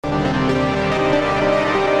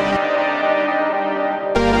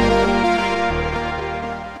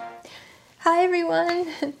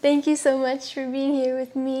everyone. Thank you so much for being here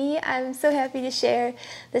with me. I'm so happy to share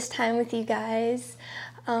this time with you guys.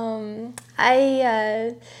 I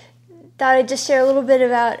thought I'd just share a little bit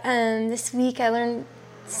about this week. I learned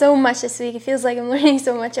so much this week. It feels like I'm learning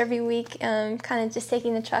so much every week, kind of just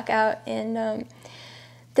taking the truck out. And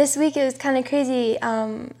this week it was kind of crazy.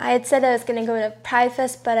 I had said I was going to go to Pride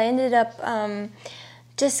Fest, but I ended up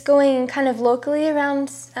just going kind of locally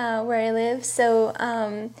around where I live. So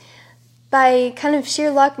by kind of sheer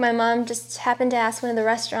luck, my mom just happened to ask one of the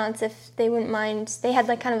restaurants if they wouldn't mind. They had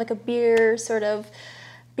like kind of like a beer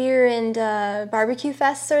and barbecue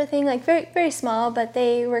fest sort of thing, like very, very small, but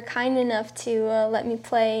they were kind enough to let me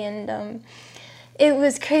play. And it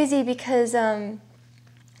was crazy because I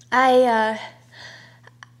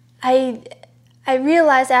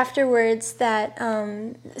realized afterwards that,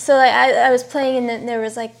 so like I was playing and then there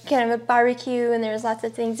was like kind of a barbecue and there was lots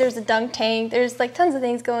of things. There was a dunk tank. There's like tons of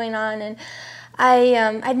things going on. And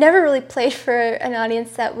I'd never really played for an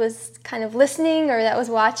audience that was kind of listening or that was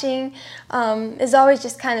watching. It's always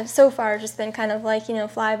just kind of, so far, just been kind of like,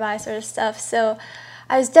 flyby sort of stuff. So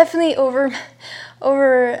I was definitely over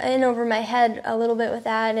my head a little bit with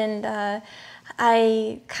that. And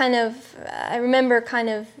I remember kind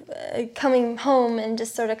of coming home and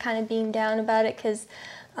just sort of kind of being down about it because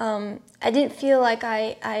I didn't feel like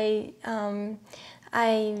I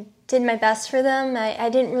did my best for them. I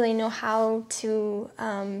didn't really know how to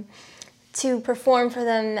perform for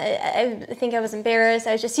them. I think I was embarrassed.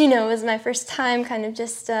 I was just, it was my first time kind of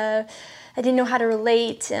just, I didn't know how to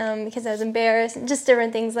relate because I was embarrassed and just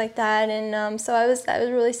different things like that. And so I was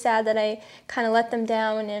really sad that I kind of let them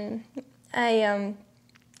down. And then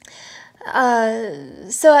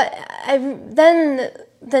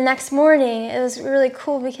the next morning it was really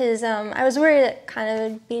cool because I was worried that kind of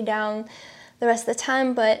would be down the rest of the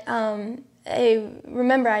time, but I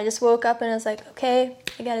remember I just woke up and I was like, okay,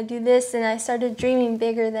 I gotta do this, and I started dreaming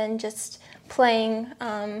bigger than just playing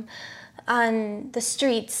on the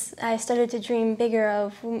streets. I started to dream bigger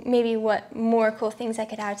of maybe what more cool things I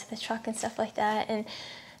could add to the truck and stuff like that. And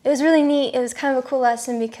it was really neat. It was kind of a cool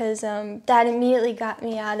lesson because that immediately got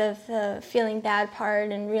me out of the feeling bad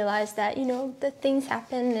part and realized that, that things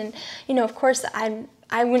happen. And, of course,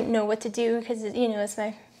 I wouldn't know what to do because, it's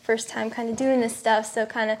my first time kind of doing this stuff. So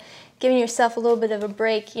kind of giving yourself a little bit of a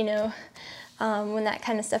break, when that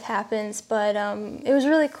kind of stuff happens. But it was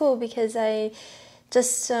really cool because I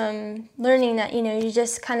just learning that, you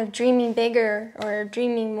just kind of dreaming bigger or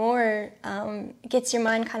dreaming more gets your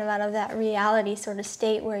mind kind of out of that reality sort of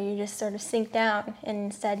state where you just sort of sink down and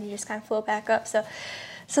instead you just kind of float back up. So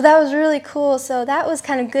that was really cool. So that was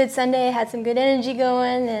kind of good Sunday. I had some good energy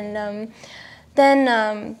going. And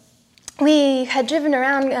then we had driven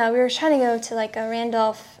around. We were trying to go to like a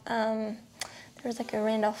Randolph, there was like a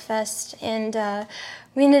Randolph Fest, and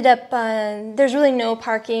we ended up, there's really no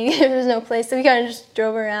parking, there's no place, so we kind of just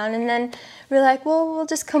drove around, and then we were like, well, we'll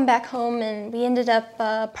just come back home, and we ended up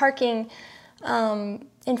parking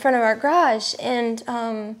in front of our garage, and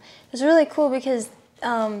it was really cool because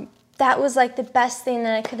that was like the best thing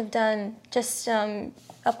that I could have done, just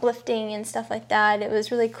uplifting and stuff like that. It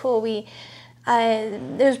was really cool.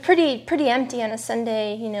 It was pretty empty on a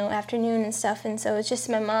Sunday, afternoon and stuff, and so it was just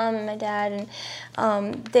my mom and my dad, and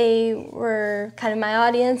they were kind of my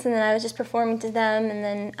audience, and then I was just performing to them,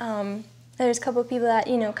 and then there was a couple of people that,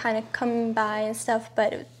 kind of coming by and stuff,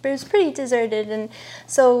 but it was pretty deserted, and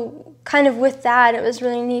so kind of with that, it was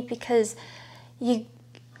really neat because I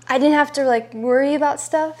didn't have to like worry about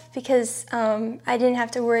stuff because I didn't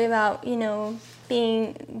have to worry about,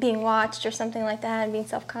 being watched or something like that and being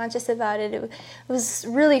self-conscious about it. It was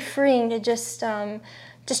really freeing to just try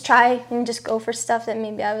and just go for stuff that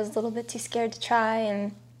maybe I was a little bit too scared to try.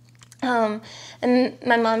 And my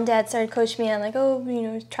mom and dad started coaching me on like,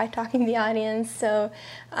 try talking to the audience. So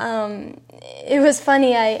it was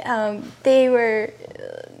funny.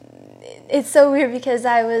 It's so weird because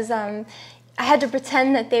I had to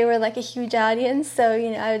pretend that they were like a huge audience, so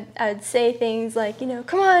I would say things like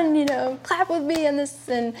come on, clap with me on this,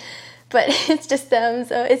 but it's just them,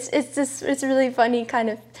 so it's really funny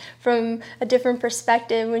kind of from a different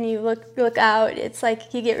perspective when you look out. It's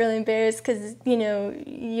like you get really embarrassed because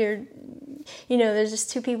there's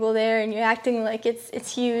just two people there and you're acting like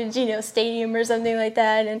it's huge, stadium or something like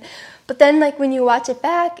that, but then like when you watch it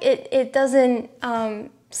back, it doesn't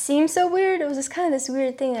seem so weird. It was just kind of this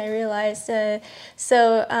weird thing I realized.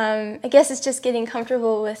 So I guess it's just getting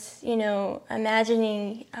comfortable with,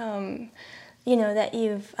 imagining, that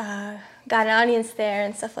you've got an audience there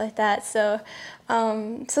and stuff like that. So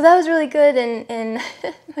so that was really good. And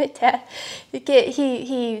my dad,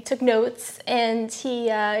 he took notes, and he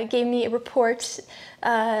gave me a report,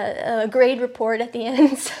 a grade report at the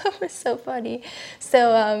end. So it was so funny.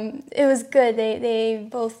 So it was good. They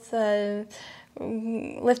both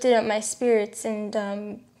lifted up my spirits,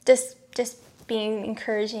 and just being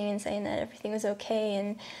encouraging and saying that everything was okay.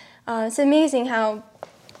 And it's amazing how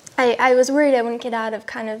I was worried I wouldn't get out of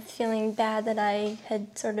kind of feeling bad that I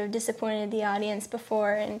had sort of disappointed the audience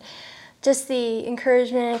before, and just the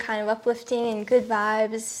encouragement and kind of uplifting and good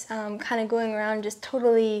vibes kind of going around just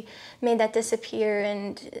totally made that disappear,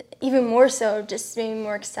 and even more so just made me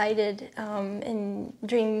more excited and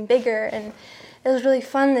dream bigger. And it was really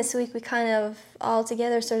fun this week. We kind of all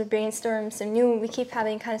together sort of brainstormed we keep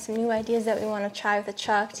having kind of some new ideas that we want to try with the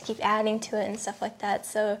truck to keep adding to it and stuff like that.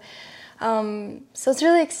 So it's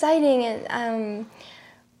really exciting. And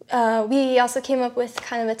we also came up with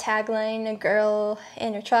kind of a tagline, a girl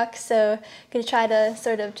and her truck. So gonna try to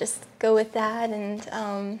sort of just go with that.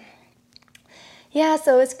 And yeah,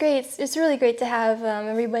 so it's great. It's really great to have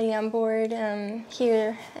everybody on board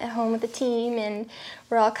here at home with the team, and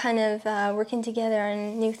we're all kind of working together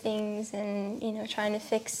on new things, and trying to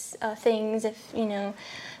fix things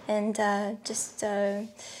and just.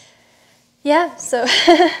 Yeah, so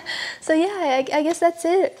so yeah, I guess that's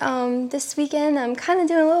it. This weekend I'm kind of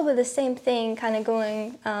doing a little bit of the same thing, kind of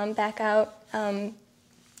going back out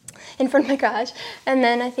in front of my garage, and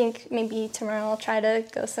then I think maybe tomorrow I'll try to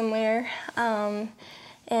go somewhere, and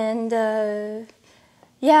I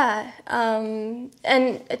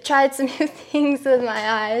tried some new things with my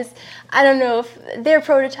eyes. I don't know if they're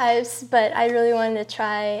prototypes, but I really wanted to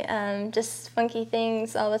try just funky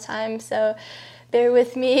things all the time, so bear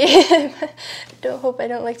with me. Hope I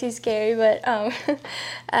don't look too scary, but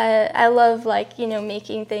I love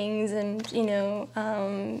making things and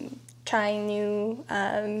trying new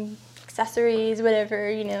accessories,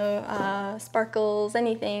 whatever, sparkles,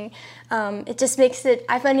 anything. It just makes it,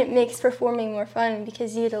 I find it makes performing more fun,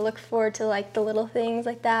 because you get to look forward to the little things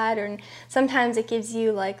like that, or sometimes it gives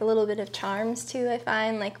you a little bit of charms too, I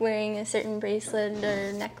find, wearing a certain bracelet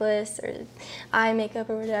or necklace or eye makeup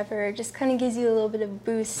or whatever. It just kind of gives you a little bit of a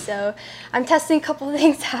boost. So I'm testing a couple of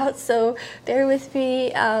things out, so bear with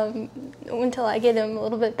me until I get them a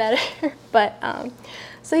little bit better. But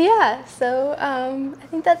so yeah, so I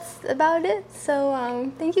think that's about it.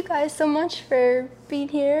 So thank you guys so much for being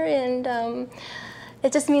here, and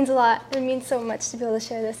it just means a lot. It means so much to be able to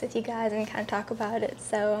share this with you guys and kind of talk about it.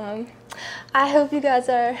 So I hope you guys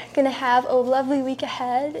are going to have a lovely week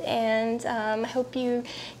ahead, and I hope you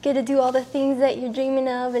get to do all the things that you're dreaming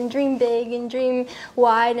of, and dream big and dream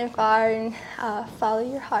wide and far, and follow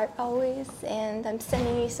your heart always. And I'm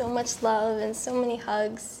sending you so much love and so many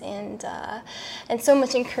hugs and so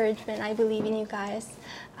much encouragement. I believe in you guys.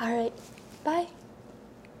 All right, bye.